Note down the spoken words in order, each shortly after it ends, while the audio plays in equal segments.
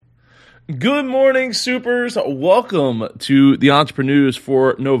Good morning, supers. Welcome to the EntrepreNEWS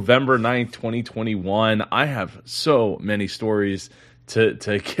for November 9th, 2021. I have so many stories to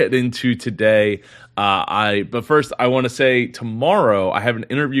get into today. But first, I want to say tomorrow I have an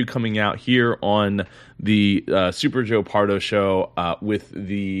interview coming out here on the Super Joe Pardo show with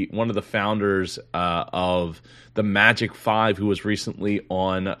one of the founders of the Magic Five, who was recently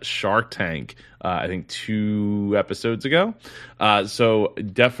on Shark Tank, I think 2 episodes ago. So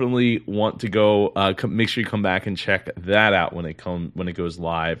definitely want to go. Make sure you come back and check that out when it goes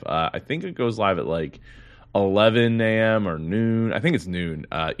live. I think it goes live at like 11 a.m. or noon. I think it's noon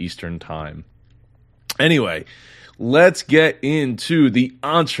Eastern time. Anyway, let's get into the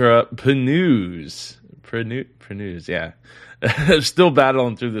EntrepreNEWS. EntrepreNEWS, yeah. I'm still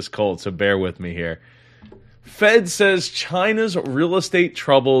battling through this cold, so bear with me here. Fed says China's real estate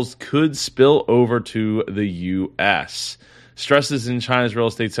troubles could spill over to the U.S. Stresses in China's real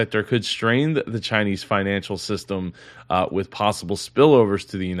estate sector could strain the Chinese financial system with possible spillovers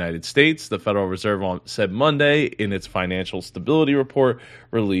to the United States, the Federal Reserve said Monday in its financial stability report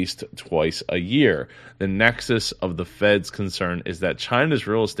released twice a year. The nexus of the Fed's concern is that China's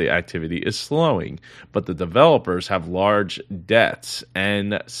real estate activity is slowing, but the developers have large debts,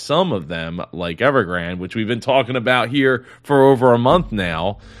 and some of them, like Evergrande, which we've been talking about here for over a month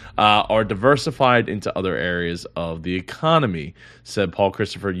now, are diversified into other areas of the economy, said Paul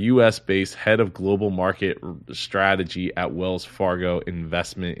Christopher, U.S.-based head of global market strategy at Wells Fargo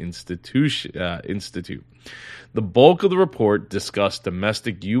Investment Institute. The bulk of the report discussed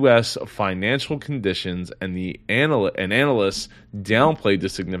domestic U.S. financial conditions, and analysts downplayed the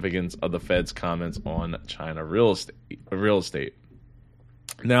significance of the Fed's comments on China real estate.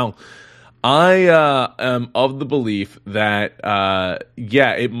 Now, I am of the belief that,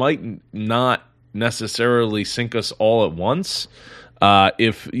 it might not necessarily sink us all at once.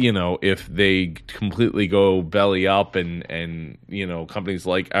 If they completely go belly up and companies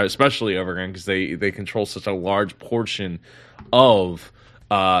like, especially Evergrande, because they control such a large portion of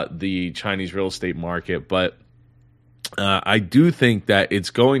the Chinese real estate market. But I do think that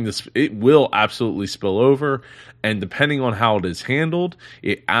it will absolutely spill over, and depending on how it is handled,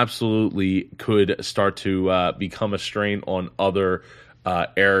 it absolutely could start to become a strain on other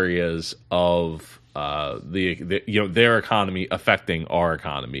areas of their economy, affecting our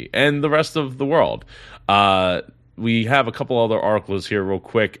economy and the rest of the world. We have a couple other articles here real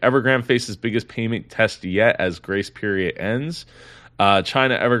quick. Evergrande faces biggest payment test yet as grace period ends.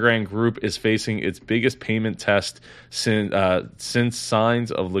 China Evergrande Group is facing its biggest payment test since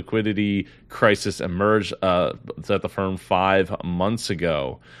signs of liquidity crisis emerged at the firm 5 months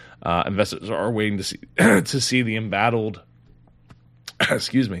ago. Investors are waiting to see the embattled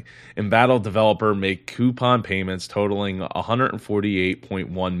developer make coupon payments totaling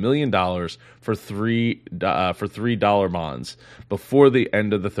 $148.1 million for $3 bonds before the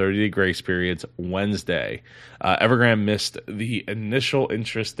end of the 30-day grace periods Wednesday. Evergrande missed the initial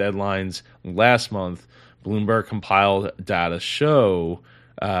interest deadlines last month. Bloomberg compiled data show.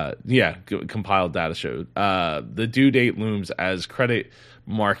 The due date looms as credit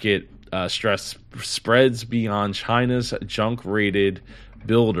market stress spreads beyond China's junk-rated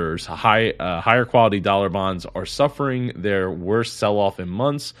builders. Higher quality dollar bonds are suffering their worst sell-off in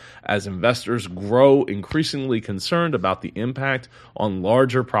months as investors grow increasingly concerned about the impact on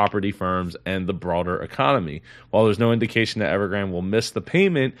larger property firms and the broader economy. While there's no indication that Evergrande will miss the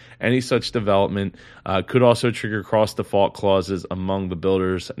payment, any such development could also trigger cross-default clauses among the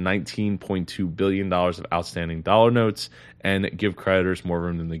builders' $19.2 billion of outstanding dollar notes and give creditors more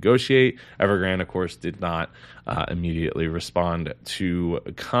room to negotiate. Evergrande, of course, did not immediately respond to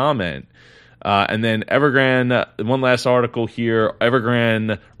comment. And then Evergrande, one last article here.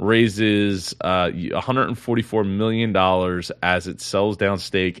 Evergrande raises $144 million as it sells down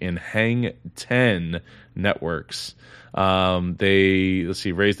stake in Hang 10 Networks. They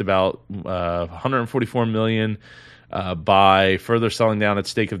raised about $144 million by further selling down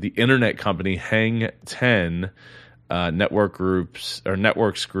its stake of the internet company Hang 10 Networks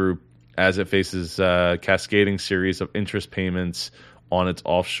Group, as it faces a cascading series of interest payments on its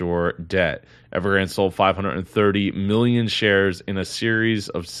offshore debt. Evergrande sold 530 million shares in a series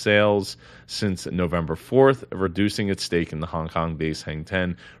of sales since November 4th, reducing its stake in the Hong Kong-based Hang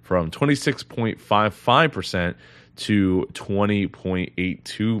 10 from 26.55% to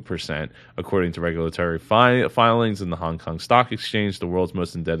 20.82%, according to regulatory filings in the Hong Kong Stock Exchange. The world's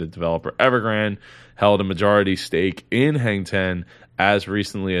most indebted developer, Evergrande, held a majority stake in Hang 10 as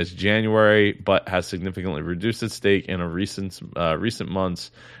recently as January, but has significantly reduced its stake in recent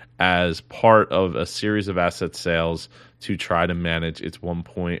months as part of a series of asset sales to try to manage its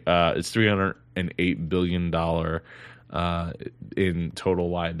its $308 billion in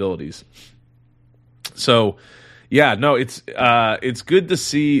total liabilities. So, yeah, no, it's good to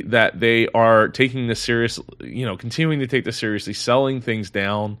see that they are taking this serious, continuing to take this seriously, selling things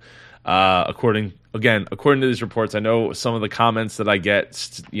down. According to these reports, I know some of the comments that I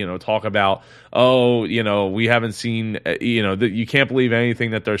get, talk about, we haven't seen, that you can't believe anything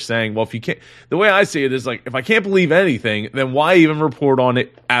that they're saying. Well, if you can't, the way I see it is like, if I can't believe anything, then why even report on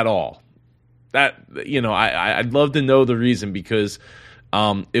it at all? That, I'd love to know the reason, because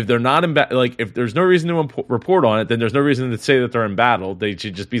if they're not in if there's no reason to report on it, then there's no reason to say that they're in battle. They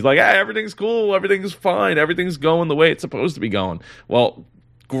should just be like, hey, everything's cool, everything's fine, everything's going the way it's supposed to be going. Well,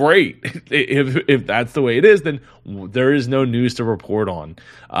 great. If that's the way it is, then there is no news to report on.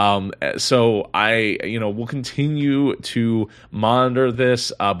 So we'll continue to monitor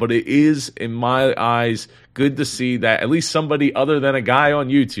this, but it is, in my eyes, good to see that at least somebody other than a guy on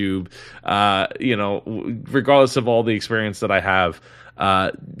YouTube, regardless of all the experience that I have,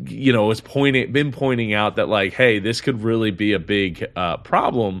 has been pointing out that, like, hey, this could really be a big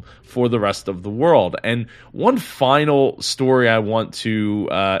problem for the rest of the world. And one final story I want to,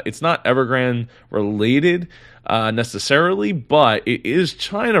 it's not Evergrande related necessarily, but it is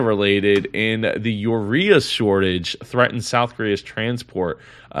China related, in the urea shortage threatens South Korea's transport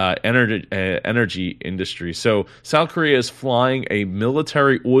energy industry. So South Korea is flying a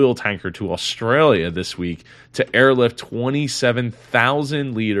military oil tanker to Australia this week to airlift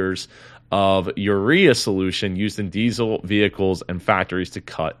 27,000 liters of urea solution used in diesel vehicles and factories to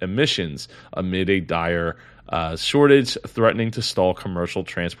cut emissions amid a dire shortage threatening to stall commercial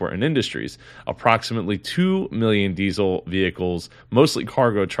transport and industries. Approximately 2 million diesel vehicles, mostly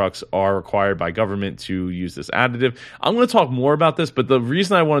cargo trucks, are required by government to use this additive. I'm going to talk more about this, but the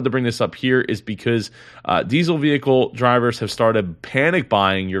reason I wanted to bring this up here is because diesel vehicle drivers have started panic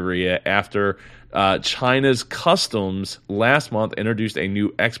buying urea after China's customs last month introduced a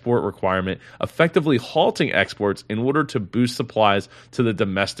new export requirement, effectively halting exports in order to boost supplies to the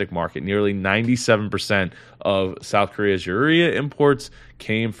domestic market. Nearly 97% of South Korea's urea imports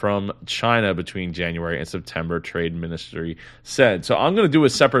came from China between January and September, Trade Ministry said. So I'm going to do a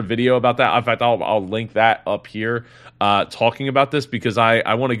separate video about that. In fact, I'll link that up here, talking about this, because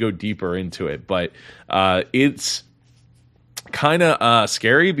I want to go deeper into it. But it's kind of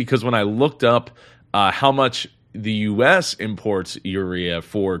scary, because when I looked up how much the U.S. imports urea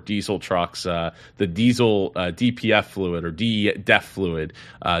for diesel trucks, the diesel DPF fluid, or DEF fluid,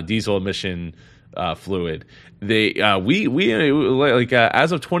 diesel emission fluid, they as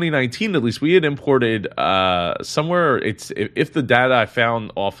of 2019, at least, we had imported somewhere. If the data I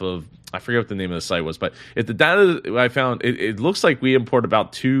found off of, I forget what the name of the site was, but if the data I found, it looks like we import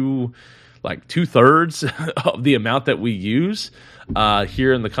about two-thirds of the amount that we use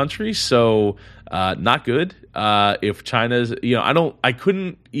here in the country. So not good. If China's, I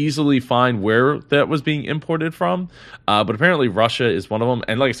couldn't easily find where that was being imported from, but apparently Russia is one of them.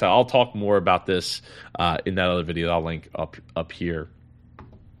 And like I said, I'll talk more about this in that other video that I'll link up here.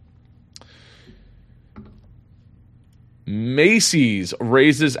 Macy's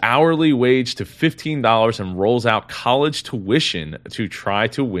raises hourly wage to $15 and rolls out college tuition to try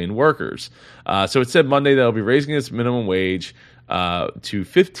to win workers. So it said Monday that it'll be raising its minimum wage to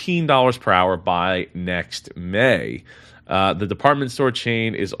 $15 per hour by next May. The department store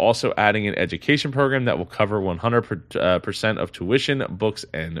chain is also adding an education program that will cover 100% of tuition, books,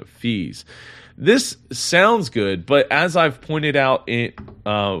 and fees. This sounds good, but as I've pointed out Macy's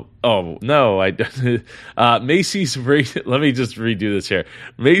let me just redo this here.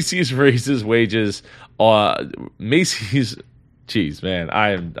 Macy's raises wages. Macy's, geez, man,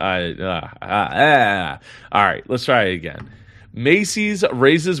 all right, let's try it again. Macy's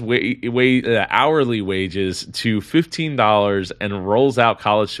raises hourly wages to $15 and rolls out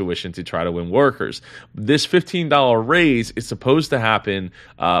college tuition to try to win workers. This $15 raise is supposed to happen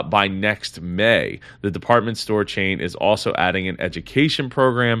by next May. The department store chain is also adding an education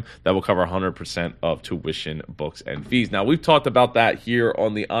program that will cover 100% of tuition, books, and fees. Now, we've talked about that here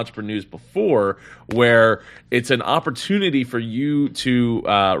on the EntrepreNEWS before, where it's an opportunity for you to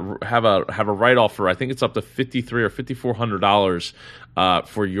have a write-off for, I think it's up to $5,300 or $5,400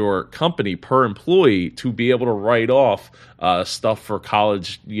 for your company per employee, to be able to write off stuff for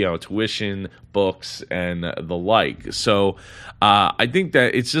college, tuition, books, and the like. So I think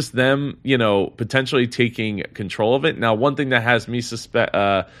that it's just them, potentially taking control of it. Now, one thing that has me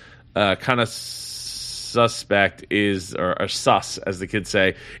kind of suspect is, or sus, as the kids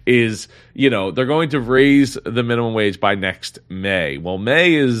say, is, they're going to raise the minimum wage by next May. Well,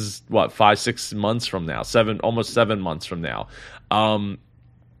 May is what, 5-6 months from now, almost 7 months from now.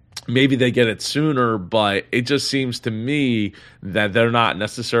 Maybe they get it sooner, but it just seems to me that they're not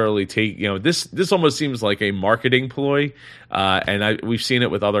necessarily this almost seems like a marketing ploy. And we've seen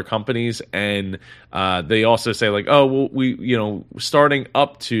it with other companies, and they also say like, oh, well, we starting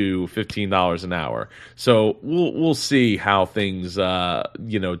up to $15 an hour. So we'll see how things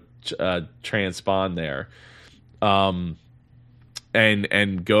transpond there.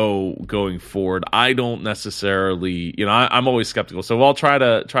 And going forward, I don't necessarily, I'm always skeptical. So I'll try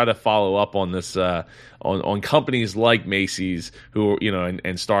to follow up on this on companies like Macy's, who and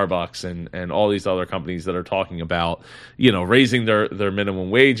Starbucks and all these other companies that are talking about raising their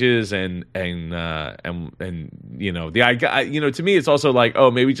minimum wages and to me it's also like, oh,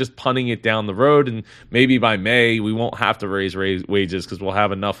 maybe just punting it down the road, and maybe by May we won't have to raise wages because we'll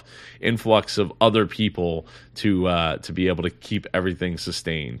have enough influx of other people to be able to keep everything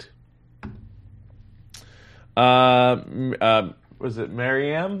sustained. Was it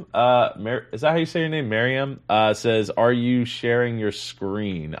Mariam? Is that how you say your name? Mariam says, are you sharing your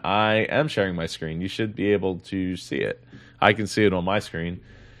screen? I am sharing my screen. You should be able to see it. I can see it on my screen.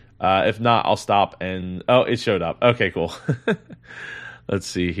 If not, I'll stop and... Oh, it showed up. Okay, cool. Let's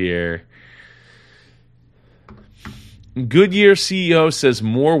see here. Goodyear CEO says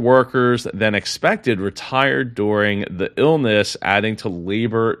more workers than expected retired during the illness, adding to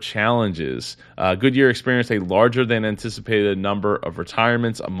labor challenges. Goodyear experienced a larger than anticipated number of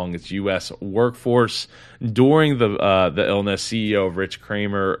retirements among its U.S. workforce during the illness, CEO Rich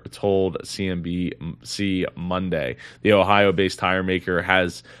Kramer told CNBC Monday. The Ohio-based tire maker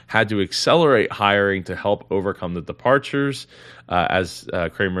has had to accelerate hiring to help overcome the departures. As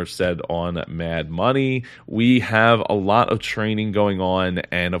Kramer said on Mad Money, we have a lot of training going on,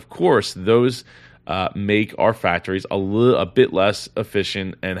 and of course, those make our factories a bit less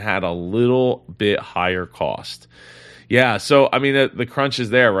efficient and had a little bit higher cost. Yeah, so I mean the crunch is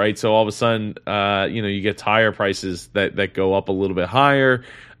there, right? So all of a sudden, you get tire prices that go up a little bit higher.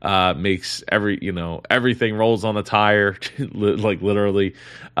 Makes everything rolls on a tire, like literally,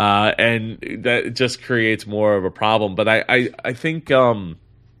 and that just creates more of a problem. But I think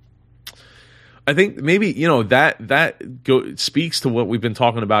maybe that speaks to what we've been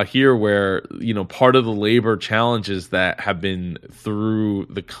talking about here, where part of the labor challenges that have been through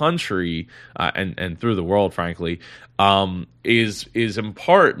the country and through the world, frankly, is in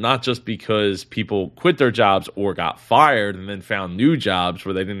part not just because people quit their jobs or got fired and then found new jobs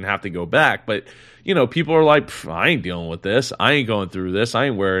where they didn't have to go back, but people are like, I ain't dealing with this. I ain't going through this. I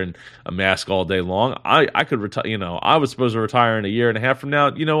ain't wearing a mask all day long. I could retire. I was supposed to retire in a year and a half from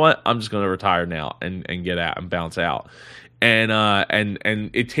now. You know what? I'm just going to retire now and get out and bounce out. And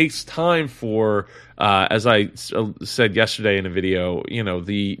it takes time for, as I said yesterday in a video,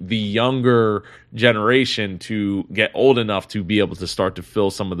 the younger generation to get old enough to be able to start to fill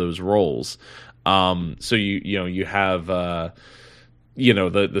some of those roles. So you have, the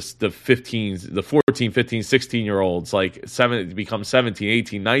 14, 15, 16-year-olds become 17,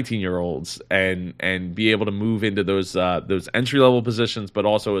 18, 19-year-olds and be able to move into those entry-level positions, but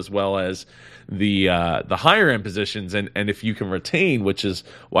also as well as the higher end positions. And if you can retain, which is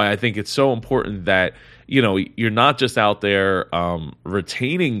why I think it's so important that you're not just out there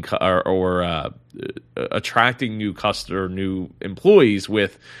retaining or attracting new employees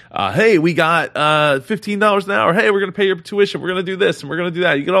with, hey, we got $15 an hour. Hey, we're going to pay your tuition. We're going to do this and we're going to do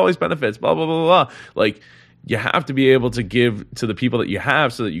that. You get all these benefits, blah, blah, blah, blah. Like, you have to be able to give to the people that you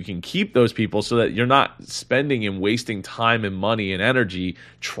have so that you can keep those people, so that you're not spending and wasting time and money and energy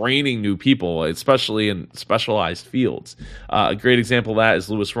training new people, especially in specialized fields. A great example of that is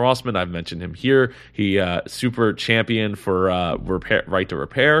Louis Rossman. I've mentioned him here. He super champion for right to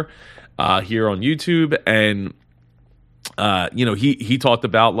repair here on YouTube. And he talked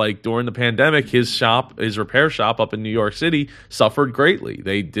about, like, during the pandemic, his repair shop up in New York City suffered greatly.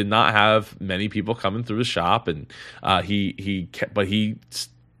 They did not have many people coming through the shop, and he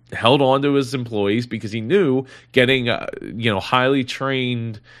held on to his employees because he knew getting highly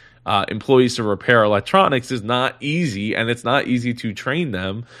trained employees to repair electronics is not easy, and it's not easy to train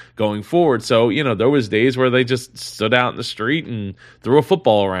them going forward. So, there was days where they just stood out in the street and threw a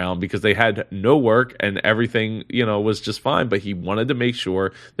football around because they had no work and everything, was just fine. But he wanted to make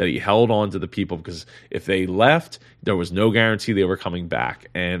sure that he held on to the people, because if they left, there was no guarantee they were coming back.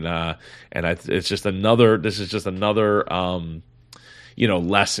 And this is just another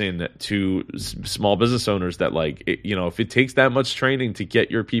lesson to small business owners that if it takes that much training to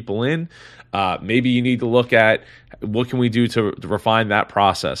get your people in, maybe you need to look at what can we do to refine that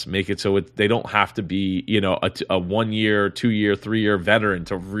process, make it so they don't have to be, a 1 year, 2 year, 3 year veteran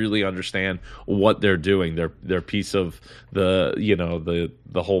to really understand what they're doing, their piece of the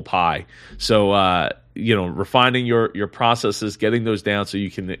whole pie. So, refining your processes, getting those down so you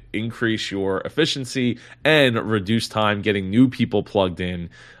can increase your efficiency and reduce time getting new people plugged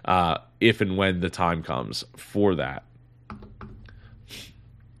in if and when the time comes for that.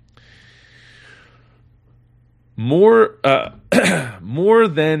 More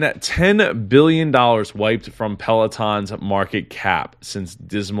than $10 billion wiped from Peloton's market cap since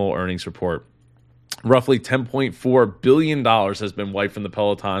dismal earnings report. Roughly $10.4 billion has been wiped from the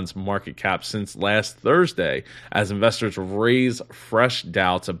Peloton's market cap since last Thursday, as investors raise fresh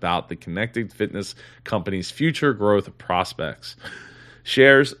doubts about the connected fitness company's future growth prospects.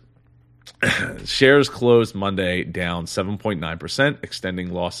 Shares closed Monday down 7.9%,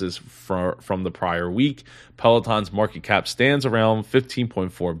 extending losses from the prior week. Peloton's market cap stands around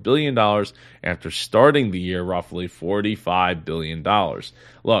 $15.4 billion after starting the year roughly $45 billion.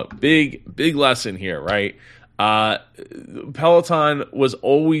 Look, big lesson here, right? Peloton was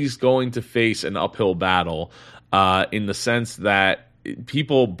always going to face an uphill battle in the sense that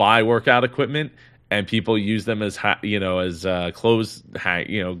people buy workout equipment and people use them as clothes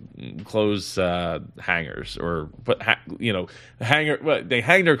hangers, or they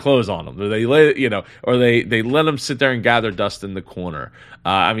hang their clothes on them. Or they let them sit there and gather dust in the corner.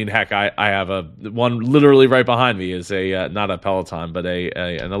 Heck, I have one literally right behind me is not a Peloton but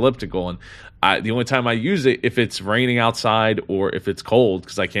an elliptical, and the only time I use it if it's raining outside or if it's cold,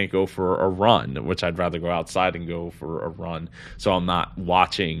 because I can't go for a run, which I'd rather go outside and go for a run, so I'm not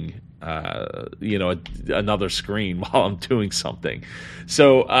watching another screen while I'm doing something.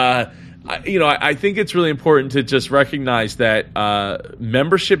 So I think it's really important to just recognize that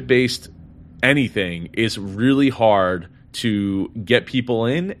membership-based anything is really hard to get people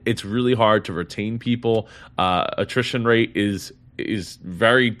in. It's really hard to retain people. Attrition rate is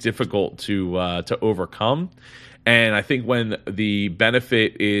very difficult to overcome. And I think when the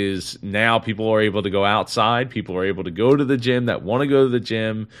benefit is now people are able to go outside, people are able to go to the gym that want to go to the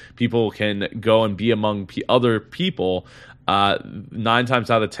gym, people can go and be among other people, 9 times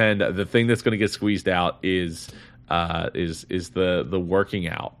out of 10, the thing that's going to get squeezed out is the working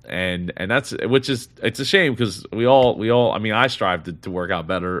out. And it's a shame, because we all I strive to work out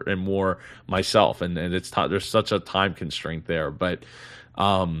better and more myself, and there's such a time constraint there, but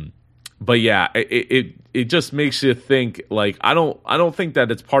yeah, it just makes you think. Like, I don't think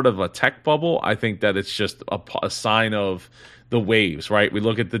that it's part of a tech bubble. I think that it's just a sign of the waves, right? We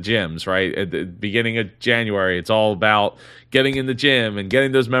look at the gyms, right? At the beginning of January, it's all about getting in the gym and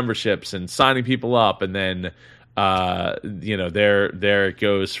getting those memberships and signing people up, and then there it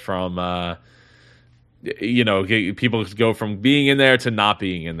goes from people go from being in there to not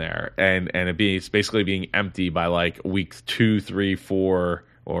being in there, and it's basically being empty by like week 2, 3, 4.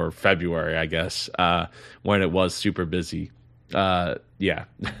 Or February, I guess, when it was super busy. Yeah.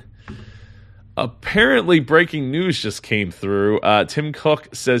 Apparently, breaking news just came through. Tim Cook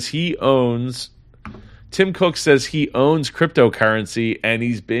says he owns cryptocurrency, and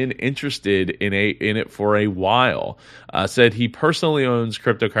he's been interested in it for a while. Said he personally owns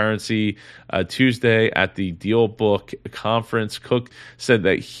cryptocurrency. Tuesday at the Deal Book conference, Cook said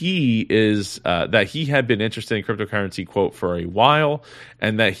that he had been interested in cryptocurrency, quote, for a while,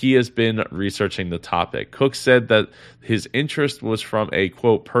 and that he has been researching the topic. Cook said that his interest was from a,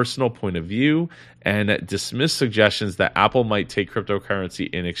 quote, personal point of view, and dismissed suggestions that Apple might take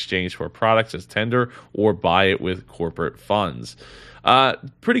cryptocurrency in exchange for products as tender or buy it with corporate funds.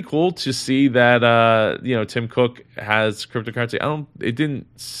 Pretty cool to see that Tim Cook has cryptocurrency. It didn't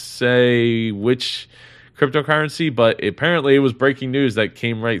say which cryptocurrency, but apparently it was breaking news that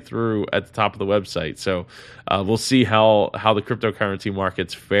came right through at the top of the website. So we'll see how the cryptocurrency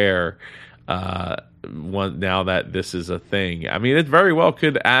markets fare now that this is a thing. I mean, it very well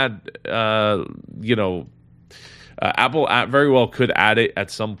could add, Apple very well could add it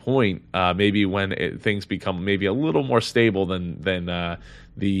at some point, maybe when things become maybe a little more stable than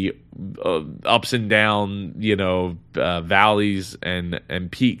the ups and down, valleys and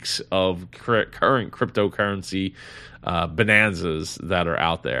peaks of current cryptocurrency bonanzas that are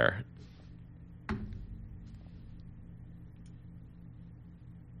out there.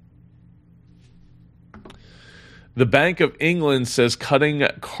 The Bank of England says cutting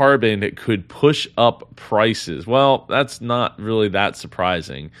carbon could push up prices. Well, that's not really that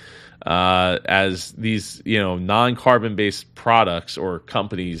surprising. as these non-carbon based products or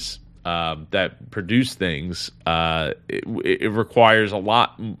companies that produce things, it requires a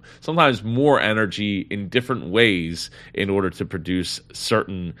lot, sometimes more energy in different ways in order to produce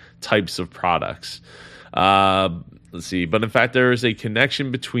certain types of products. Let's see. But in fact, there is a connection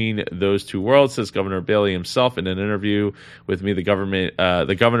between those two worlds, says Governor Bailey himself in an interview with me. The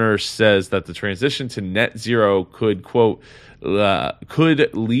governor says that the transition to net zero could, quote,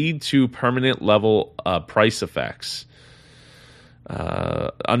 could lead to permanent level price effects.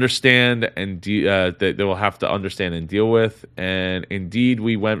 Understand and that they will have to understand and deal with. And indeed,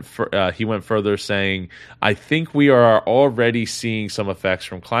 he went further, saying, "I think we are already seeing some effects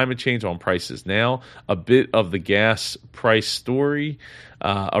from climate change on prices now. A bit of the gas price story,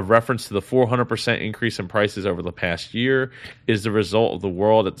 a reference to the 400% increase in prices over the past year, is the result of the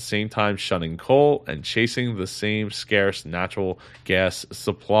world at the same time shunning coal and chasing the same scarce natural gas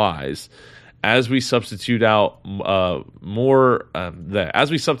supplies." As we substitute out more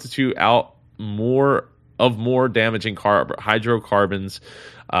damaging hydrocarbons,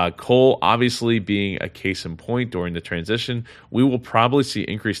 coal obviously being a case in point during the transition, we will probably see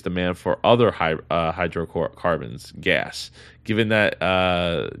increased demand for other hydrocarbons, gas. Given that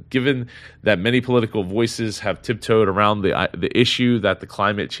many political voices have tiptoed around the issue that the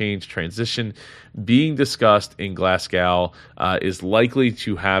climate change transition being discussed in Glasgow is likely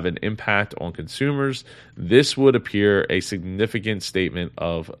to have an impact on consumers, this would appear a significant statement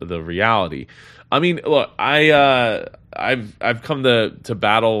of the reality. I mean, look, I've come to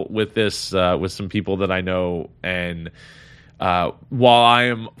battle with this with some people that I know, and while I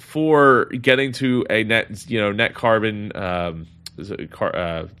am for getting to a net carbon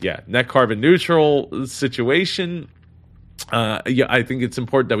neutral situation, I think it's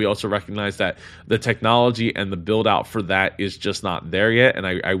important that we also recognize that the technology and the build out for that is just not there yet. And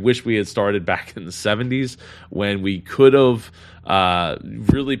I wish we had started back in the 70s when we could have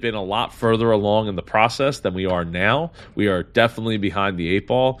really been a lot further along in the process than we are now. We are definitely behind the eight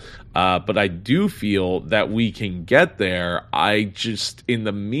ball, but I do feel that we can get there. I just, in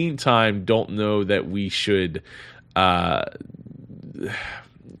the meantime, don't know that we should cut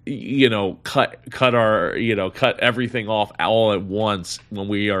everything off all at once when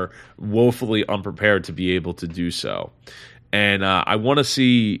we are woefully unprepared to be able to do so. And I want to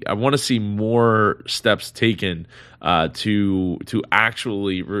see more steps taken to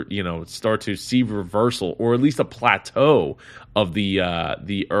actually start to see reversal, or at least a plateau of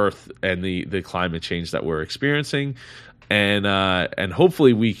the Earth and the climate change that we're experiencing. And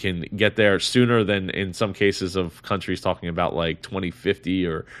hopefully we can get there sooner than in some cases of countries talking about like 2050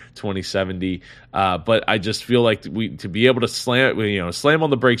 or 2070. But I just feel like to be able to slam on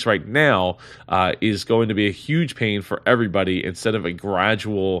the brakes right now is going to be a huge pain for everybody, instead of a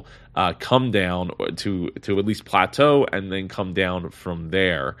gradual come down to at least plateau and then come down from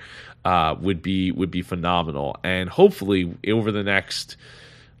there would be phenomenal. And hopefully over the next,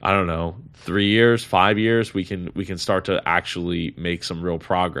 I don't know, 3 years, 5 years, we can start to actually make some real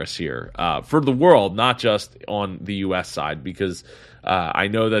progress here for the world, not just on the U.S. side, because I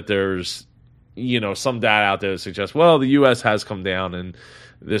know that there's some data out there that suggests, well, the U.S. has come down and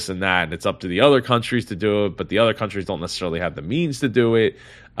this and that, and it's up to the other countries to do it, but the other countries don't necessarily have the means to do it.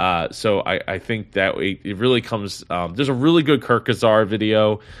 So I think that it really comes. There's a really good Kirk Kazar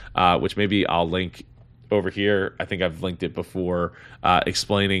video, which maybe I'll link over here. I think I've linked it before,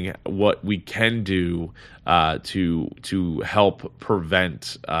 explaining what we can do to help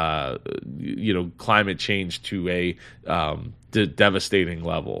prevent climate change to a devastating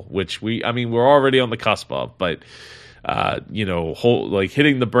level, which we're already on the cusp of, but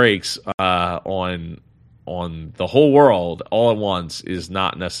hitting the brakes on the whole world all at once is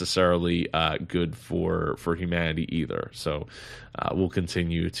not necessarily good for humanity either. So we'll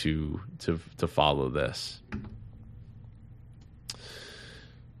continue to follow this.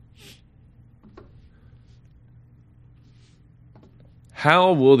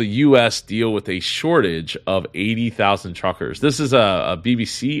 How will the U.S. deal with a shortage of 80,000 truckers? This is a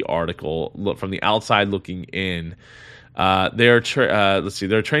BBC article from the outside looking in. They're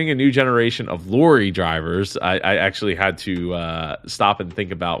training a new generation of lorry drivers. I actually had to stop and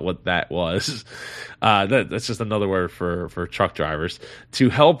think about what that was. That's just another word for truck drivers, to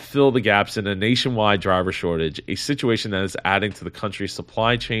help fill the gaps in a nationwide driver shortage, a situation that is adding to the country's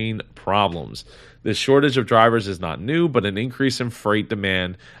supply chain problems. The shortage of drivers is not new, but an increase in freight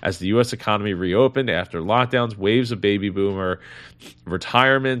demand as the U.S. economy reopened after lockdowns, waves of baby boomer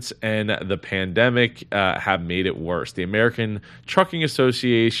retirements, and the pandemic have made it worse. The American Trucking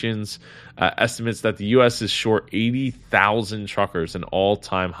Association's estimates that the U.S. is short 80,000 truckers, an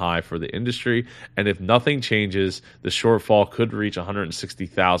all-time high for the industry, and if nothing changes, the shortfall could reach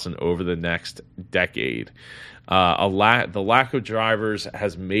 160,000 over the next decade. The lack of drivers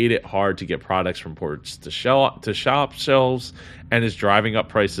has made it hard to get products from ports to shop shelves, and is driving up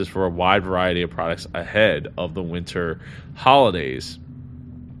prices for a wide variety of products ahead of the winter holidays.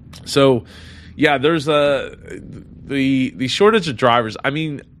 So, yeah, there's the shortage of drivers. I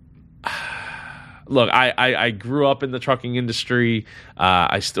mean, look, I grew up in the trucking industry.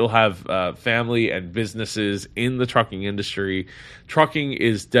 I still have family and businesses in the trucking industry. Trucking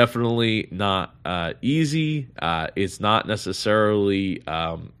is definitely not easy. It's not necessarily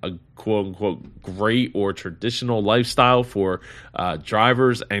a quote-unquote great or traditional lifestyle for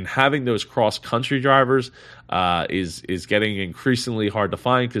drivers. And having those cross-country drivers is getting increasingly hard to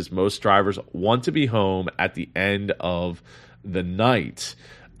find because most drivers want to be home at the end of the night.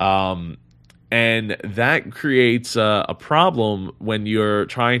 And that creates a problem when you're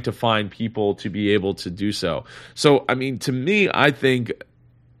trying to find people to be able to do so. So, I mean, to me, I think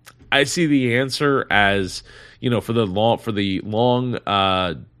I see the answer as, for the long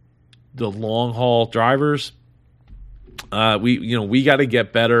haul drivers. We got to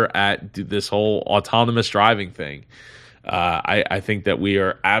get better at this whole autonomous driving thing. I think that we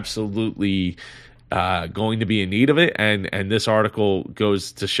are absolutely going to be in need of it, and this article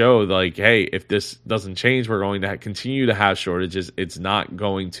goes to show, like, hey, if this doesn't change, we're going to continue to have shortages. It's not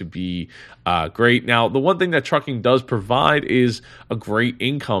going to be great. Now, the one thing that trucking does provide is a great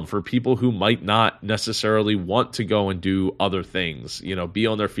income for people who might not necessarily want to go and do other things, be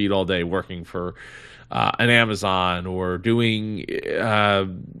on their feet all day working for an Amazon, or doing, if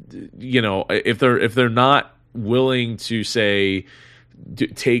they're not willing to say,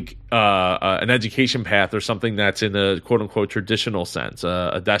 take an education path or something that's in a quote-unquote traditional sense,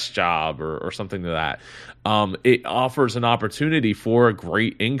 a desk job or something like that. It offers an opportunity for a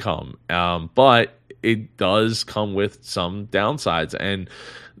great income, but it does come with some downsides. And,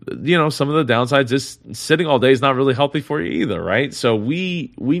 some of the downsides is sitting all day is not really healthy for you either, right? So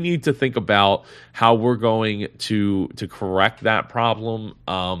we need to think about how we're going to correct that problem.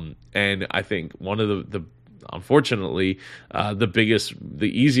 And I think one of the unfortunately, the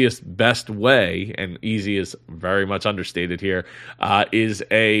easiest, best way, and easy is very much understated here, is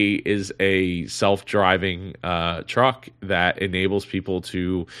a self-driving truck that enables people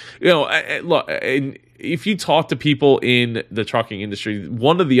to, look, and if you talk to people in the trucking industry,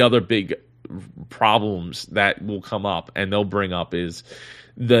 one of the other big problems that will come up and they'll bring up is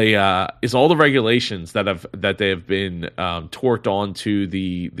all the regulations that they have been torqued onto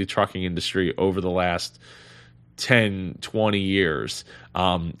the trucking industry over the last 10, 20 years.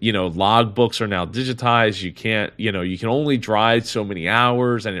 Logbooks are now digitized. You can only drive so many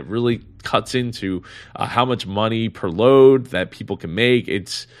hours, and it really cuts into how much money per load that people can make.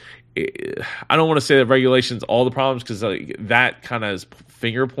 I don't want to say that regulations all the problems, because that kind of is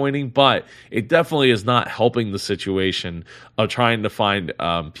finger pointing, but it definitely is not helping the situation of trying to find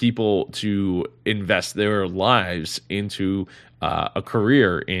people to invest their lives into a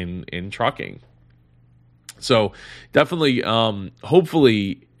career in trucking. So definitely,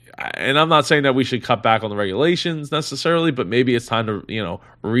 hopefully, and I'm not saying that we should cut back on the regulations necessarily, but maybe it's time to,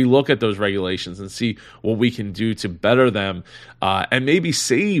 relook at those regulations and see what we can do to better them, and maybe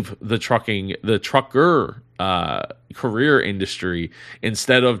save the trucker career industry,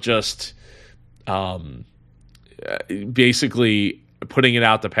 instead of just basically putting it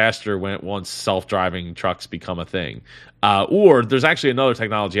out to pasture once self-driving trucks become a thing. Or there's actually another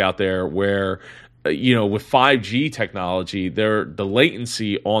technology out there where, with 5G technology, the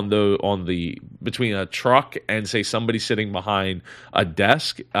latency on the between a truck and, say, somebody sitting behind a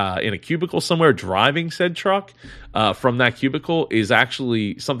desk in a cubicle somewhere driving said truck from that cubicle is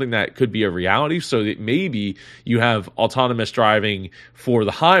actually something that could be a reality. So that maybe you have autonomous driving for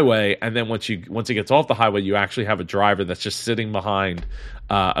the highway, and then once it gets off the highway, you actually have a driver that's just sitting behind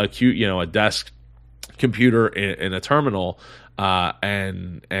a desk computer in a terminal.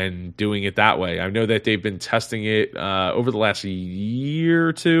 And doing it that way. I know that they've been testing it over the last year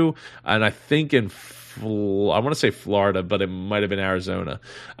or two, and I think in I want to say Florida, but it might have been Arizona.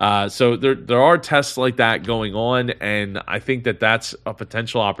 So there are tests like that going on, and I think that that's a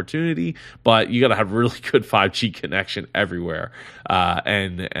potential opportunity. But you got to have really good 5G connection everywhere,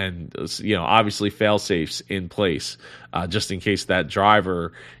 and obviously fail safes in place, just in case that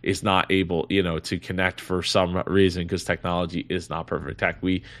driver is not able to connect for some reason, because technology is not perfect.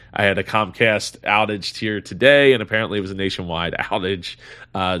 I had a Comcast outage here today, and apparently it was a nationwide outage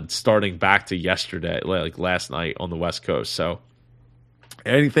starting back to yesterday, like last night on the West Coast. So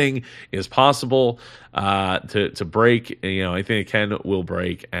anything is possible to break. Anything it can will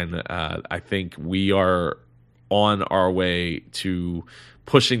break, and I think we are on our way to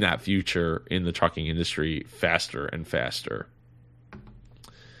pushing that future in the trucking industry faster and faster.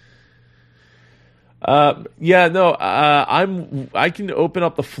 I can open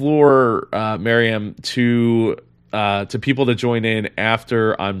up the floor, Miriam, to people to join in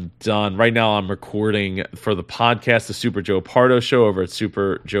after I'm done. Right now I'm recording for the podcast, the Super Joe Pardo Show, over at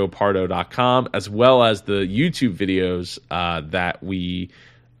superjoepardo.com, as well as the YouTube videos I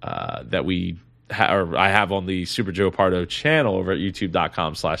have on the Super Joe Pardo channel over at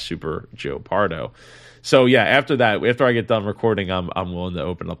youtube.com/superjoepardo. So yeah, after I get done recording, I'm willing to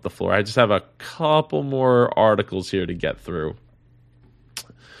open up the floor. I just have a couple more articles here to get through.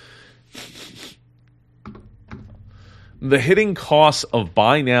 The hidden costs of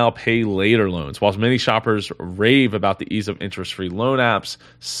buy now, pay later loans. While many shoppers rave about the ease of interest-free loan apps,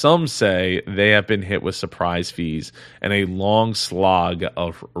 some say they have been hit with surprise fees and a long slog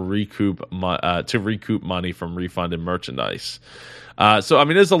of recoup money from refunded merchandise. This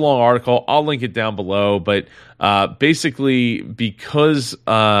is a long article. I'll link it down below. But basically, because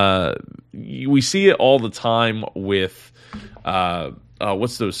we see it all the time with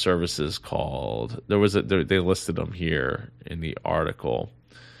what's those services called? They listed them here in the article.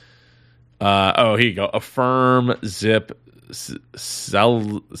 Here you go. Affirm, Zip,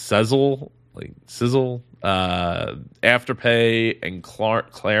 Sizzle, Afterpay, and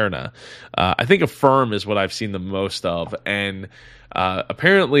Klarna. I think Affirm is what I've seen the most of, and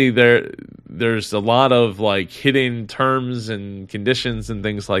apparently there's a lot of like hidden terms and conditions and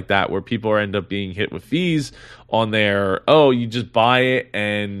things like that where people end up being hit with fees on their, you just buy it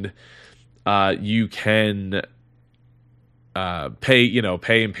and you can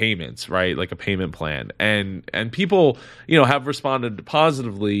pay in payments, right? Like a payment plan. And people, have responded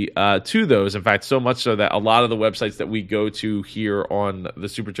positively to those. In fact, so much so that a lot of the websites that we go to here on the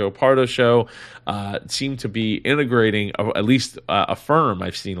Super Joe Pardo Show seem to be integrating, at least Affirm,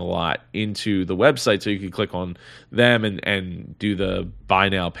 I've seen a lot, into the website, so you can click on them and do the buy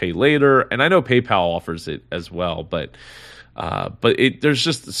now, pay later. And I know PayPal offers it as well, but there's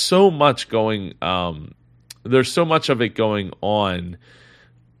just so much going there's so much of it going on.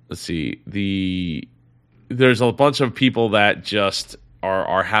 Let's see. There's a bunch of people that just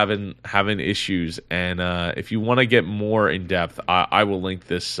are having issues, and if you want to get more in depth, I will link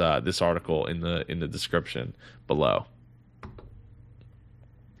this article in the description below.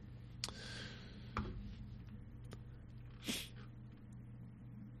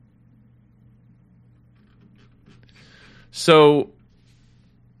 So,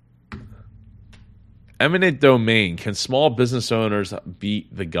 eminent domain. Can small business owners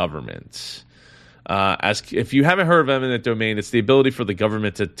beat the government? If you haven't heard of eminent domain, it's the ability for the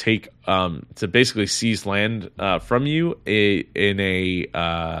government to take to basically seize land from you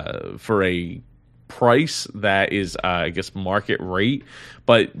for a price that is market rate.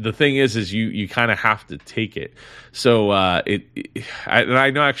 But the thing is you kind of have to take it. So I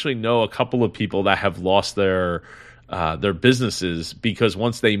actually know a couple of people that have lost their businesses because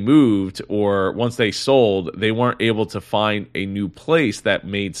once they moved or once they sold, they weren't able to find a new place that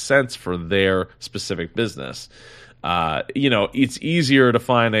made sense for their specific business. It's easier to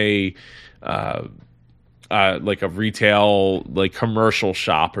find a retail, like commercial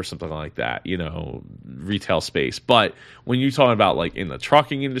shop or something like that, retail space. But when you're talking about like in the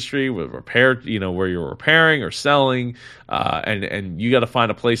trucking industry with repair, where you're repairing or selling, and you got to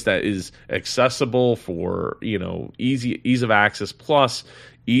find a place that is accessible for, ease of access plus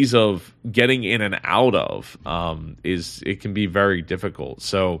ease of getting in and out of, it can be very difficult.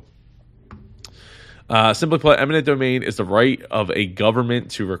 So, simply put, eminent domain is the right of a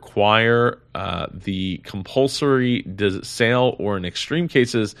government to require the compulsory sale or, in extreme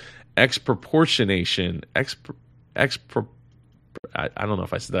cases, expropriation. I don't know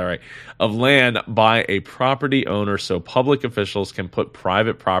if I said that right, of land by a property owner, so public officials can put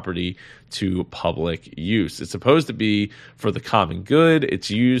private property to public use. It's supposed to be for the common good. It's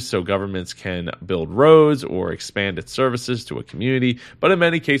used so governments can build roads or expand its services to a community. But in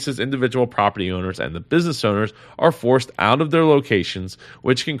many cases, individual property owners and the business owners are forced out of their locations,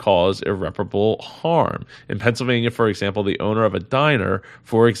 which can cause irreparable harm. In Pennsylvania, for example, the owner of a diner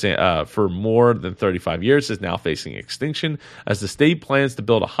for more than 35 years is now facing extinction as the state plans to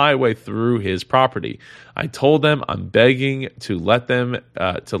build a highway through his property. I told them I'm begging to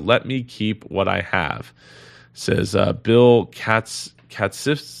let me keep what I have, says Bill Katsifis.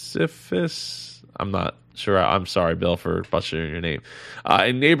 I'm not sure. I'm sorry, Bill, for butchering your name.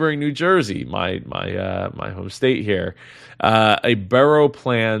 In neighboring New Jersey, my home state here, a borough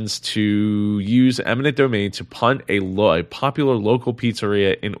plans to use eminent domain to punt a popular local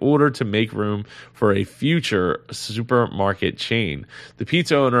pizzeria in order to make room for a future supermarket chain. The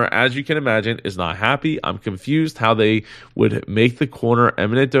pizza owner, as you can imagine, is not happy. I'm confused how they would make the corner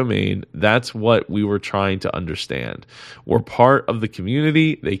eminent domain. That's what we were trying to understand. We're part of the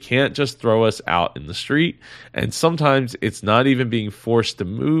community. They can't just throw us out in the street. And sometimes it's not even being forced to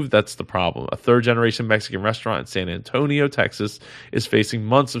move. That's the problem. A third-generation Mexican restaurant in San Antonio, Texas, is facing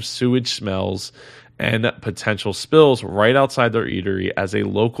months of sewage smells and potential spills right outside their eatery as a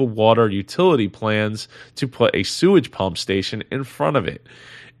local water utility plans to put a sewage pump station in front of it.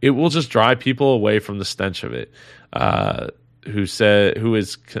 It will just drive people away from the stench of it. The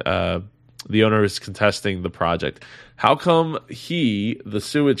owner is contesting the project. How come the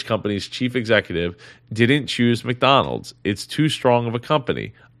sewage company's chief executive, didn't choose McDonald's? It's too strong of a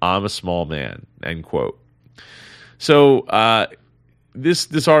company. I'm a small man, end quote. So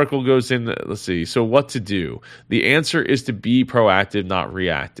this article goes in, let's see, so what to do? The answer is to be proactive, not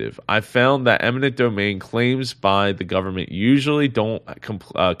reactive. I've found that eminent domain claims by the government usually don't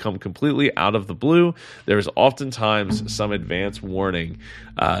come completely out of the blue. There is oftentimes some advance warning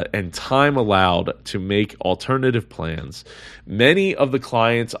and time allowed to make alternative plans. Many of the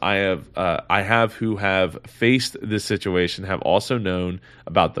clients I have who have faced this situation have also known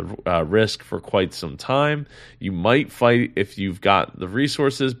about the risk for quite some time. You might fight if you've got the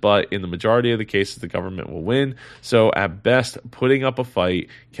resources, but in the majority of the cases, the government will win. So at best, putting up a fight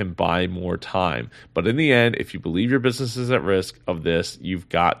can buy more time. But in the end, if you believe your business is at risk of this, you've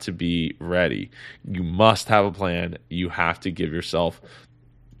got to be ready. You must have a plan. You have to give yourself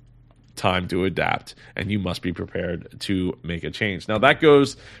time to adapt, and you must be prepared to make a change. Now that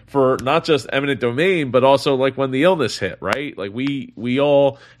goes for not just eminent domain, but also like when the illness hit, right? Like we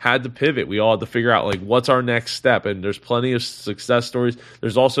all had to pivot. We all had to figure out like what's our next step. And there's plenty of success stories.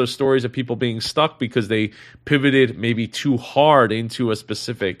 There's also stories of people being stuck because they pivoted maybe too hard into a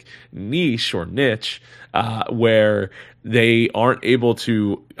specific niche or niche where they aren't able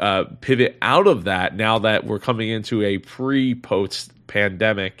to pivot out of that now that we're coming into a pre-post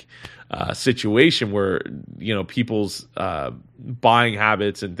pandemic situation where people's buying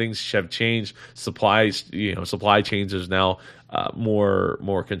habits and things have changed. Supply chains is now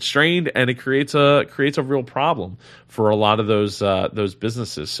more constrained, and it creates a real problem for a lot of those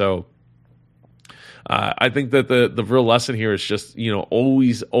businesses. So I think that the real lesson here is just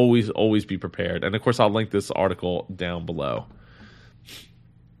always be prepared. And of course, I'll link this article down below.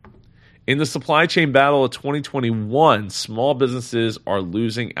 In the supply chain battle of 2021, small businesses are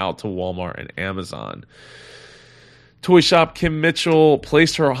losing out to Walmart and Amazon. Toy shop Kim Mitchell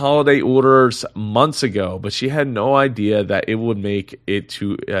placed her holiday orders months ago, but she had no idea that it would make it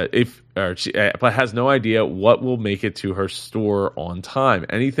to but has no idea what will make it to her store on time.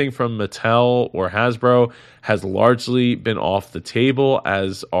 Anything from Mattel or Hasbro has largely been off the table,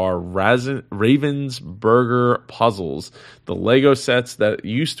 as are Ravensburger puzzles. The Lego sets that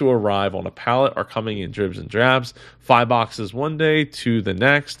used to arrive on a pallet are coming in dribs and drabs, 5 boxes one day to the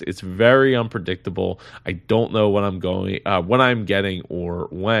next. It's very unpredictable. I don't know what I'm getting or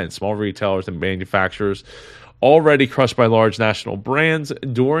when. Small retailers and manufacturers already crushed by large national brands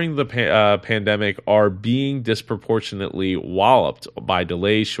during the pandemic are being disproportionately walloped by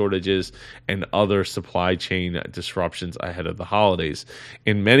delays, shortages, and other supply chain disruptions ahead of the holidays.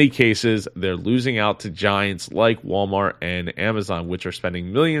 In many cases, they're losing out to giants like Walmart and Amazon, which are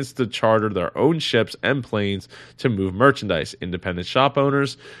spending millions to charter their own ships and planes to move merchandise. Independent shop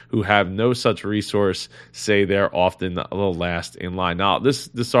owners who have no such resource say they're often the last in line. Now,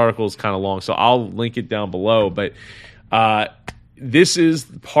 this article is kind of long, so I'll link it down below. But this is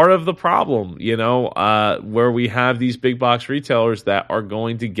part of the problem, where we have these big box retailers that are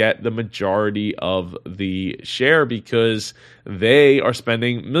going to get the majority of the share because they are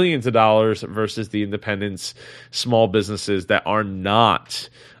spending millions of dollars versus the independents, small businesses that are not,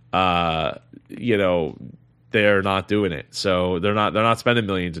 they're not doing it. So they're not spending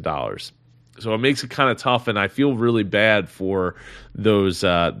millions of dollars. it makes it kind of tough, and I feel really bad for those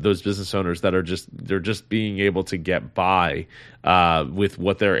business owners that are just being able to get by with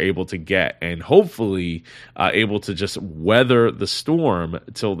what they're able to get, and hopefully able to just weather the storm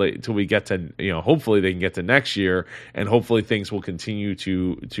till we get to, hopefully they can get to next year, and hopefully things will continue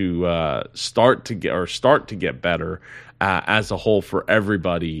to start to get better as a whole for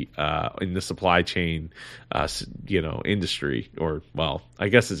everybody in the supply chain, industry, or, well, I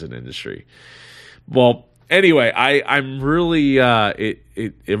guess it's an industry. Well, anyway, I'm really it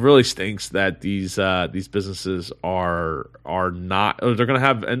really stinks that these businesses are not, or they're going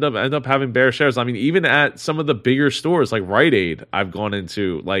to end up having bare shares. I mean, even at some of the bigger stores like Rite Aid, I've gone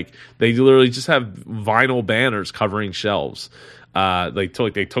into, like, they literally just have vinyl banners covering shelves. They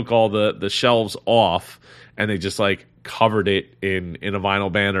took all the shelves off, and they just covered it in a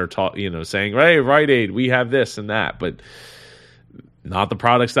vinyl banner, saying, "Hey, Rite Aid, we have this and that," but not the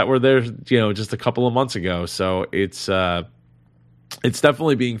products that were there, just a couple of months ago. So it's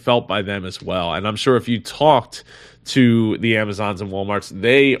definitely being felt by them as well. And I'm sure if you talked to the Amazons and Walmarts,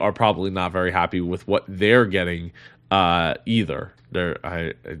 they are probably not very happy with what they're getting either.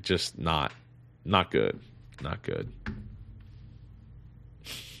 They're just not good, not good.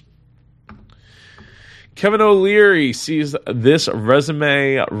 Kevin O'Leary sees this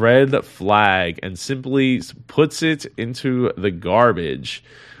resume red flag and simply puts it into the garbage.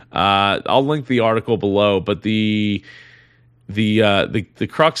 I'll link the article below, but the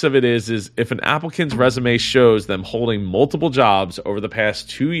crux of it is if an applicant's resume shows them holding multiple jobs over the past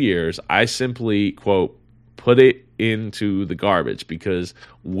 2 years, I simply, quote, put it into the garbage, because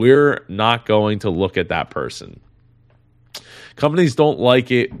we're not going to look at that person. Companies don't like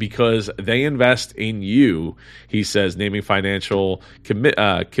it because they invest in you, he says, naming financial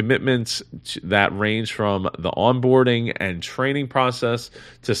commitments that range from the onboarding and training process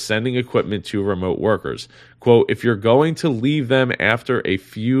to sending equipment to remote workers. Quote, if you're going to leave them after a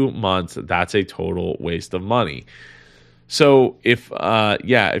few months, that's a total waste of money. So if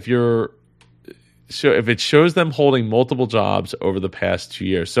it shows them holding multiple jobs over the past 2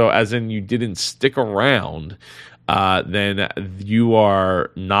 years, so as in you didn't stick around, then you are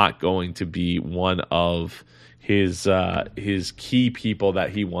not going to be one of his key people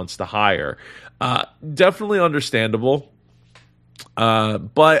that he wants to hire. Definitely understandable,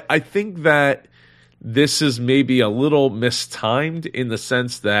 but I think that this is maybe a little mistimed in the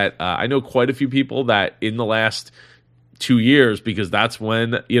sense that I know quite a few people that in the last 2 years, because that's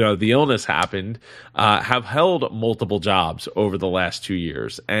when the illness happened, have held multiple jobs over the last 2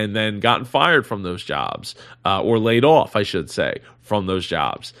 years and then gotten fired from those jobs, or laid off, I should say, from those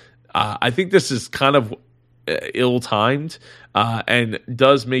jobs. I think this is kind of ill-timed, and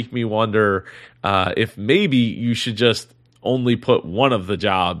does make me wonder if maybe you should just only put one of the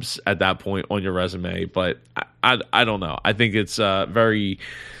jobs at that point on your resume. But I don't know. I think it's very...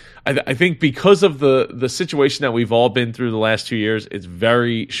 I think because of the situation that we've all been through the last 2 years, it's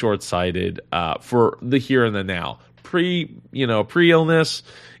very short-sighted for the here and the now. Pre-illness,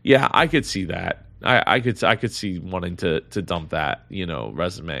 yeah, I could see that. I could see wanting to dump that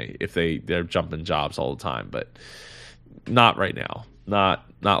resume if they're jumping jobs all the time, but not right now. Not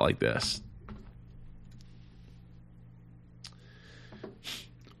like this.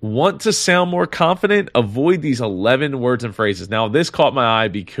 Want to sound more confident? Avoid these 11 words and phrases. Now, this caught my eye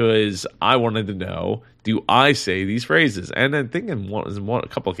because I wanted to know, do I say these phrases? And then thinking a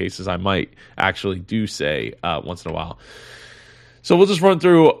couple of cases I might actually do say once in a while. So we'll just run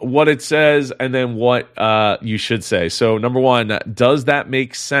through what it says and then what you should say. So number one, does that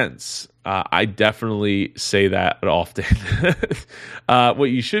make sense? I definitely say that often.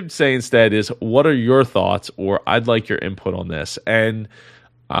 What you should say instead is, what are your thoughts? Or I'd like your input on this. And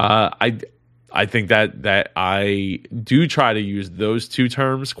I think that I do try to use those two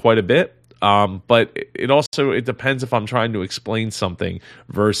terms quite a bit, but it depends if I'm trying to explain something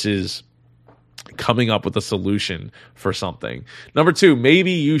versus coming up with a solution for something. Number two,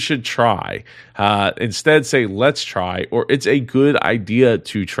 maybe you should try. Instead, say let's try, or it's a good idea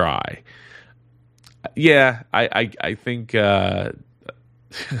to try. Yeah, I think. Yeah,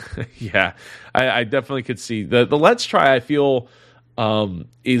 I definitely could see the let's try. I feel.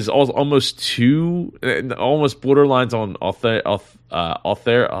 Is almost borderlines on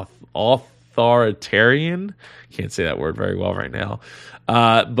authoritarian. Can't say that word very well right now,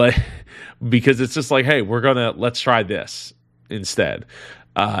 but because it's just like, hey, let's try this instead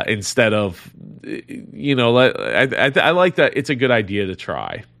of I like that it's a good idea to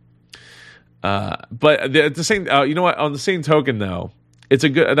try, but at the same on the same token though, it's a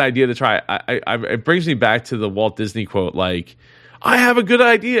good idea to try. It brings me back to the Walt Disney quote, like, I have a good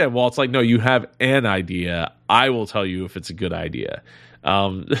idea. Well, it's like, no, you have an idea. I will tell you if it's a good idea.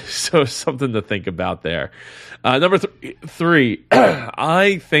 So something to think about there. Number three,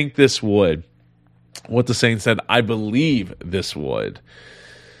 I think this would. What the saying said, I believe this would.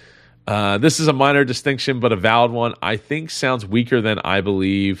 This is a minor distinction, but a valid one. I think sounds weaker than I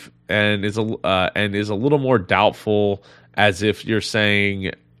believe, and is a little more doubtful, as if you're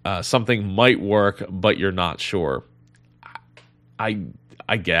saying something might work, but you're not sure.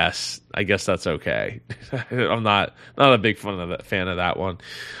 I guess that's okay. I'm not a big fan of that one.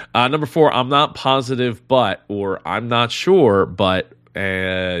 Number 4, I'm not positive, but, or I'm not sure, but.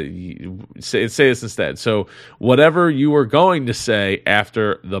 Say this instead. So whatever you were going to say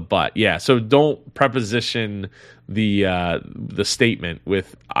after the but. Yeah. So don't preposition the statement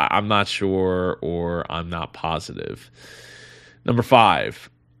with I'm not sure or I'm not positive. Number 5,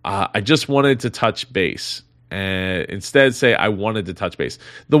 I just wanted to touch base. And instead say I wanted to touch base.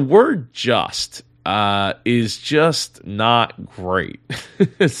 The word just is just not great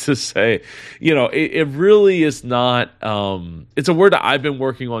to say. It really is not. It's a word that I've been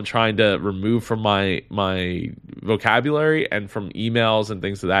working on trying to remove from my vocabulary and from emails and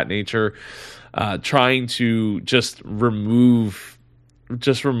things of that nature. Trying to just remove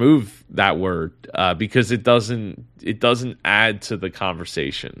that word because it doesn't add to the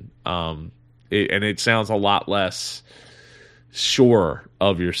conversation. And it sounds a lot less sure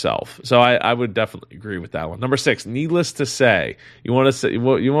of yourself. So I would definitely agree with that one. Number 6, needless to say. You want to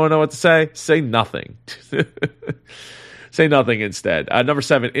know what to say? Say nothing. Say nothing instead. Number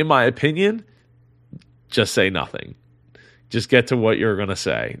 7, in my opinion, just say nothing. Just get to what you're going to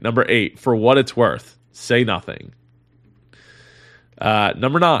say. Number 8, for what it's worth, say nothing.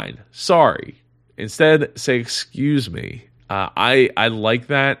 Number 9, sorry. Instead, say excuse me. I like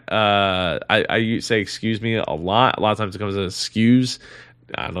that. I say excuse me a lot. A lot of times it comes as excuse.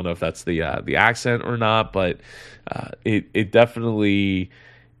 I don't know if that's the accent or not, but it definitely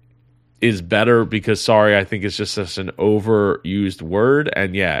is better because sorry, I think it's just such an overused word.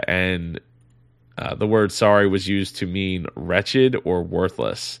 And the word sorry was used to mean wretched or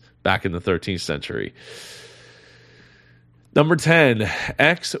worthless back in the 13th century. Number 10,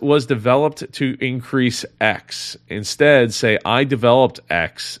 X was developed to increase X. Instead, say, I developed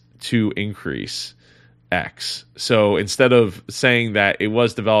X to increase X. So instead of saying that it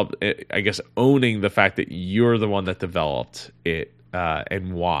was developed, I guess owning the fact that you're the one that developed it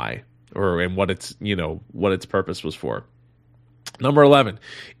and why, and what its purpose was for. Number 11,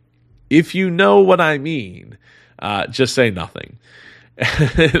 if you know what I mean, just say nothing.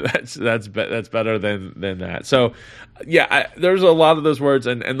 that's better than that. So there's a lot of those words,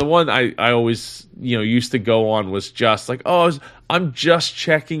 and the one I always used to go on was just like, I'm just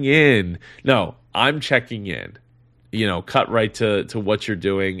checking in. No, I'm checking in. Cut right to what you're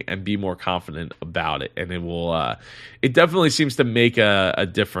doing and be more confident about it, and it will. It definitely seems to make a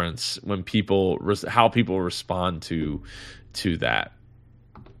difference when how people respond to that.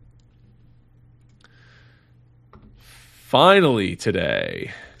 Finally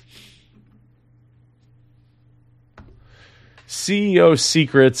today, CEO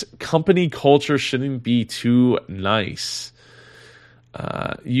secrets, company culture shouldn't be too nice.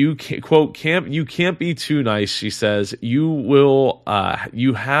 You can't be too nice, she says. You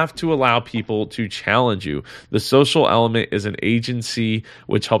have to allow people to challenge you. The social element is an agency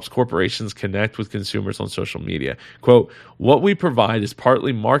which helps corporations connect with consumers on social media. Quote, what we provide is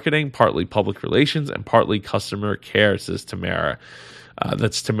partly marketing, partly public relations, and partly customer care, says Tamara.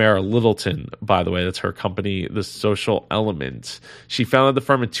 That's Tamara Littleton, by the way. That's her company, The Social Element. She founded the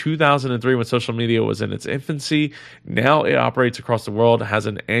firm in 2003 when social media was in its infancy. Now it operates across the world, has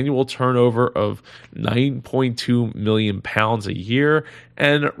an annual turnover of £9.2 million a year,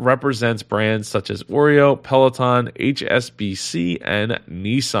 and represents brands such as Oreo, Peloton, HSBC, and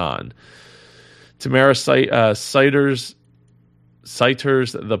Nissan. Tamara citers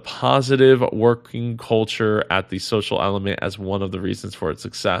the positive working culture at The Social Element as one of the reasons for its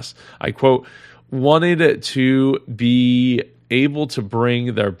success. I quote, wanted to be able to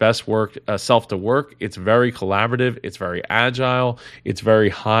bring their best self to work. It's very collaborative. It's very agile. It's very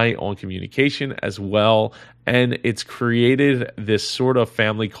high on communication as well. And it's created this sort of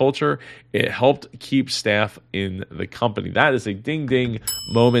family culture. It helped keep staff in the company. That is a ding ding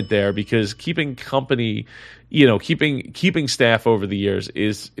moment there, because keeping company, keeping staff over the years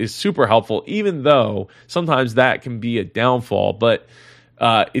is super helpful, even though sometimes that can be a downfall. But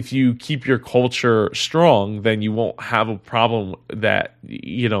if you keep your culture strong, then you won't have a problem that,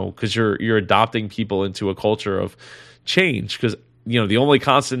 because you're adopting people into a culture of change, because, the only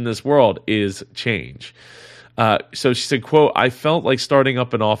constant in this world is change. So she said, quote, I felt like starting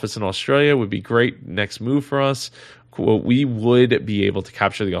up an office in Australia would be great next move for us. Quote, we would be able to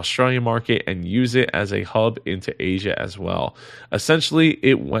capture the Australian market and use it as a hub into Asia as well. Essentially,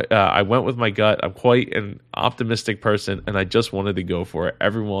 I went with my gut. I'm quite an optimistic person, and I just wanted to go for it.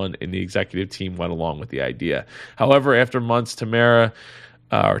 Everyone in the executive team went along with the idea. However, after months, Tamara,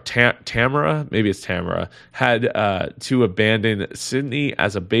 maybe it's Tamara, had to abandon Sydney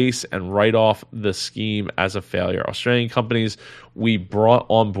as a base and write off the scheme as a failure. Australian companies we brought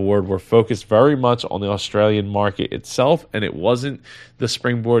on board were focused very much on the Australian market itself, and it wasn't the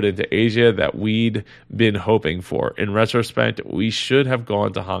springboard into Asia that we'd been hoping for. In retrospect, we should have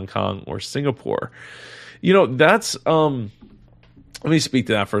gone to Hong Kong or Singapore. That's let me speak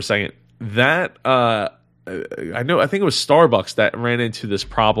to that for a second. That I think it was Starbucks that ran into this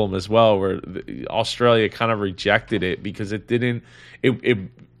problem as well, where Australia kind of rejected it because it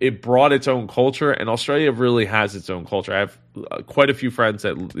brought its own culture, and Australia really has its own culture. I have quite a few friends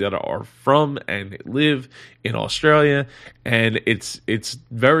that are from and live in Australia, and it's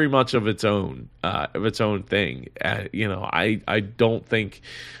very much of its own thing. I don't think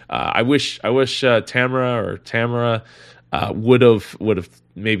I wish Tamara would have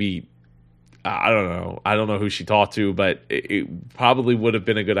maybe. I don't know who she talked to, but it probably would have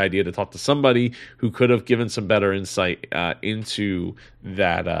been a good idea to talk to somebody who could have given some better insight into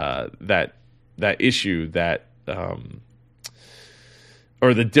that issue,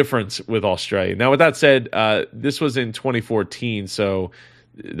 or the difference with Australia. Now, with that said, this was in 2014, so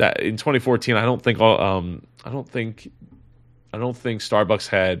that in 2014, I don't think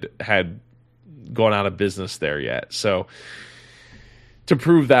Starbucks had gone out of business there yet. So, to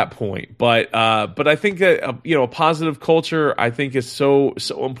prove that point, but I think that a positive culture, I think, is so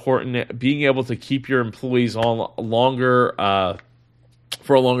important. Being able to keep your employees on longer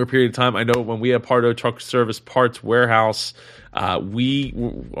for a longer period of time. I know when we had Pardo Truck Service Parts Warehouse,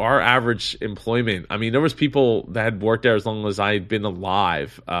 our average employment, I mean, there was people that had worked there as long as I had been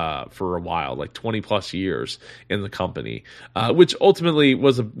alive for a while, like 20 plus years in the company, which ultimately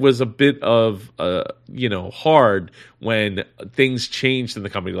was a bit of hard when things changed in the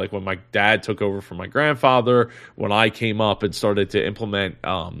company, like when my dad took over from my grandfather, when I came up and started to implement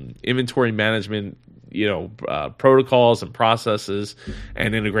inventory management protocols and processes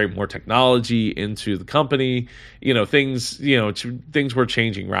and integrate more technology into the company. Things were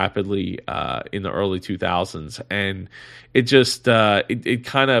changing rapidly in the early 2000s, and it just it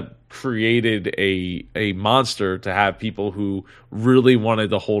kind of created a monster to have people who really wanted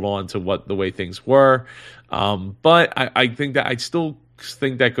to hold on to the way things were. But I think that I still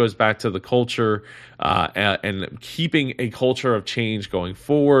think that goes back to the culture and keeping a culture of change going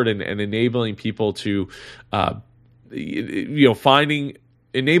forward, and enabling people to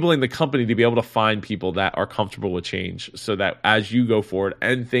enabling the company to be able to find people that are comfortable with change, so that as you go forward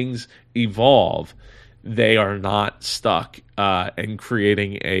and things evolve, they are not stuck and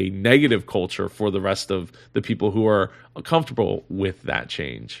creating a negative culture for the rest of the people who are comfortable with that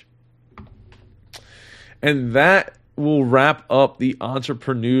change. And that will wrap up the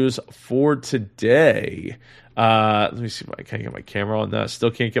EntrepreNEWS for today. Let me see if I can get my camera on. No,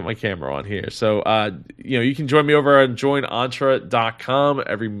 still can't get my camera on here. So, you can join me over on joinentre.com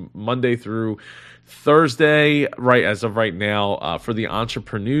every Monday through Thursday, right as of right now, for the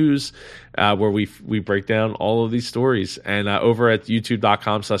EntrepreNEWS, where we break down all of these stories. And over at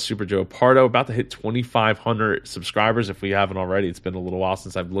youtube.com/SuperJoePardo, about to hit 2,500 subscribers if we haven't already. It's been a little while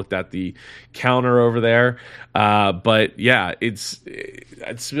since I've looked at the counter over there. But yeah, it's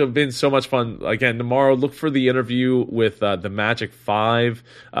been so much fun. Again, tomorrow, look for the interview with the Magic 5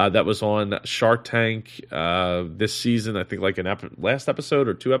 that was on Shark Tank this season. I think like last episode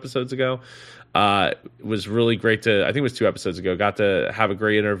or 2 episodes ago. It was really great I think it was 2 episodes ago, got to have a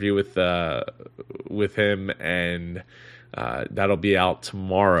great interview with him, and that'll be out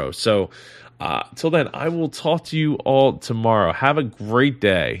tomorrow. So till then, I will talk to you all tomorrow. Have a great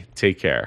day. Take care.